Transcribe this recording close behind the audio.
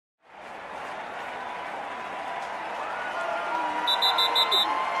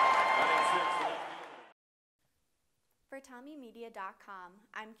TommyMedia.com,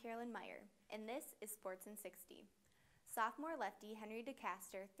 I'm Carolyn Meyer, and this is Sports in 60. Sophomore lefty Henry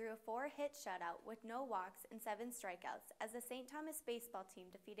DeCaster threw a 4-hit shutout with no walks and 7 strikeouts as the St. Thomas baseball team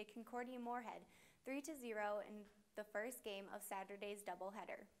defeated Concordia Moorhead 3-0 in the first game of Saturday's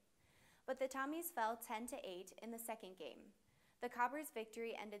doubleheader. But the Tommies fell 10-8 in the second game. The Cobbers'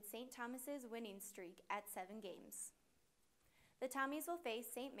 victory ended St. Thomas's winning streak at 7 games. The Tommies will face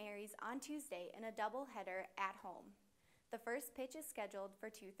St. Mary's on Tuesday in a doubleheader at home. The first pitch is scheduled for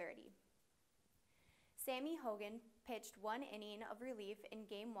 2:30. Sammy Hogan pitched 1 inning of relief in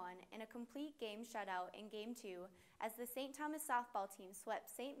Game 1 and a complete game shutout in Game 2 as the St. Thomas softball team swept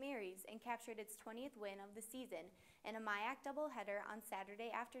St. Mary's and captured its 20th win of the season in a MIAC doubleheader on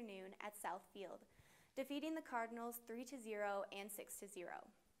Saturday afternoon at South Field, defeating the Cardinals 3-0 and 6-0.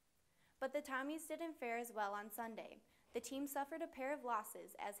 But the Tommies didn't fare as well on Sunday. The team suffered a pair of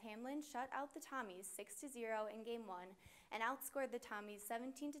losses as Hamlin shut out the Tommies 6-0 in Game 1 and outscored the Tommies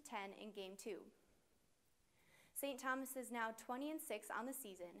 17-10 in Game 2. St. Thomas is now 20-6 on the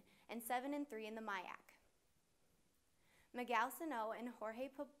season and 7-3 in the MIAC. Miguel Sano and Jorge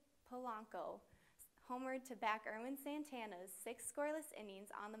Polanco homered to back Erwin Santana's 6 scoreless innings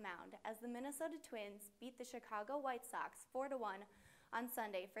on the mound as the Minnesota Twins beat the Chicago White Sox 4-1 on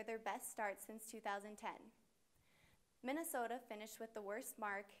Sunday for their best start since 2010. Minnesota finished with the worst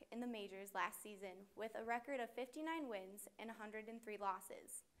mark in the majors last season with a record of 59 wins and 103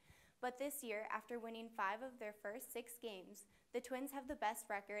 losses. But this year, after winning 5 of their first 6 games, the Twins have the best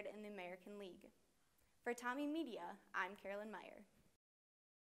record in the American League. For Tommy Media, I'm Carolyn Meyer.